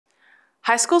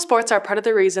High school sports are part of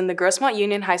the reason the Grossmont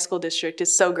Union High School District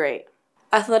is so great.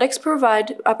 Athletics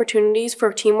provide opportunities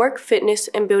for teamwork, fitness,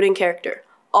 and building character.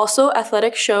 Also,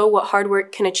 athletics show what hard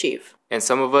work can achieve. And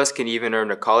some of us can even earn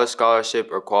a college scholarship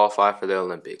or qualify for the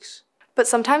Olympics. But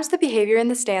sometimes the behavior in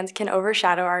the stands can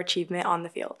overshadow our achievement on the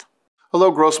field.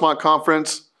 Hello, Grossmont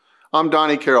Conference. I'm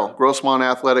Donnie Carroll, Grossmont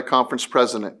Athletic Conference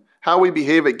President. How we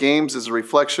behave at games is a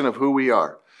reflection of who we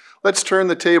are. Let's turn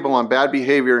the table on bad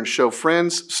behavior and show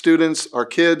friends, students, our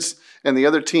kids, and the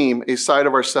other team a side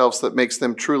of ourselves that makes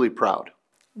them truly proud.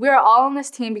 We are all on this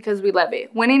team because we love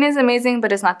it. Winning is amazing,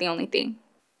 but it's not the only thing.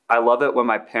 I love it when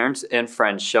my parents and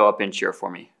friends show up and cheer for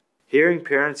me. Hearing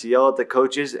parents yell at the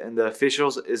coaches and the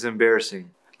officials is embarrassing.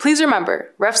 Please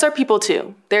remember, refs are people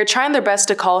too. They're trying their best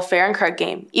to call a fair and correct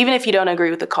game, even if you don't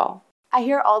agree with the call. I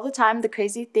hear all the time the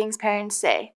crazy things parents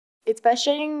say. It's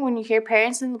frustrating when you hear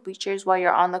parents in the bleachers while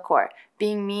you're on the court,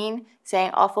 being mean, saying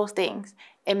awful things.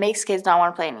 It makes kids not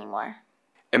want to play anymore.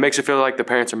 It makes it feel like the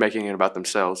parents are making it about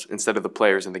themselves instead of the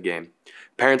players in the game.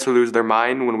 Parents who lose their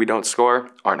mind when we don't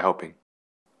score aren't helping.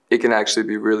 It can actually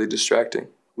be really distracting.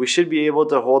 We should be able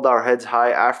to hold our heads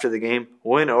high after the game,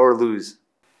 win or lose.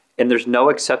 And there's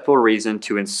no acceptable reason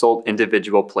to insult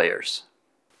individual players.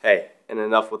 Hey, and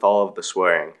enough with all of the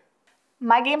swearing.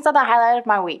 My games are the highlight of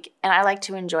my week, and I like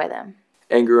to enjoy them.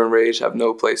 Anger and rage have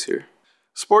no place here.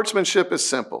 Sportsmanship is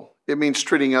simple. It means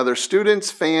treating other students,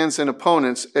 fans, and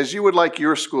opponents as you would like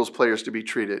your school's players to be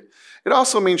treated. It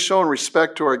also means showing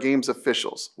respect to our game's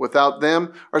officials. Without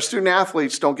them, our student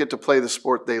athletes don't get to play the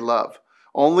sport they love.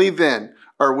 Only then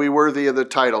are we worthy of the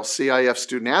title CIF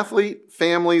Student Athlete,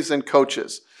 Families, and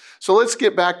Coaches. So let's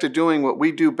get back to doing what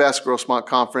we do best, Grossmont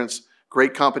Conference: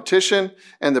 great competition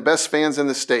and the best fans in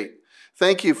the state.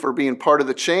 Thank you for being part of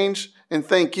the change, and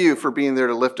thank you for being there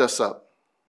to lift us up.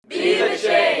 Be the change.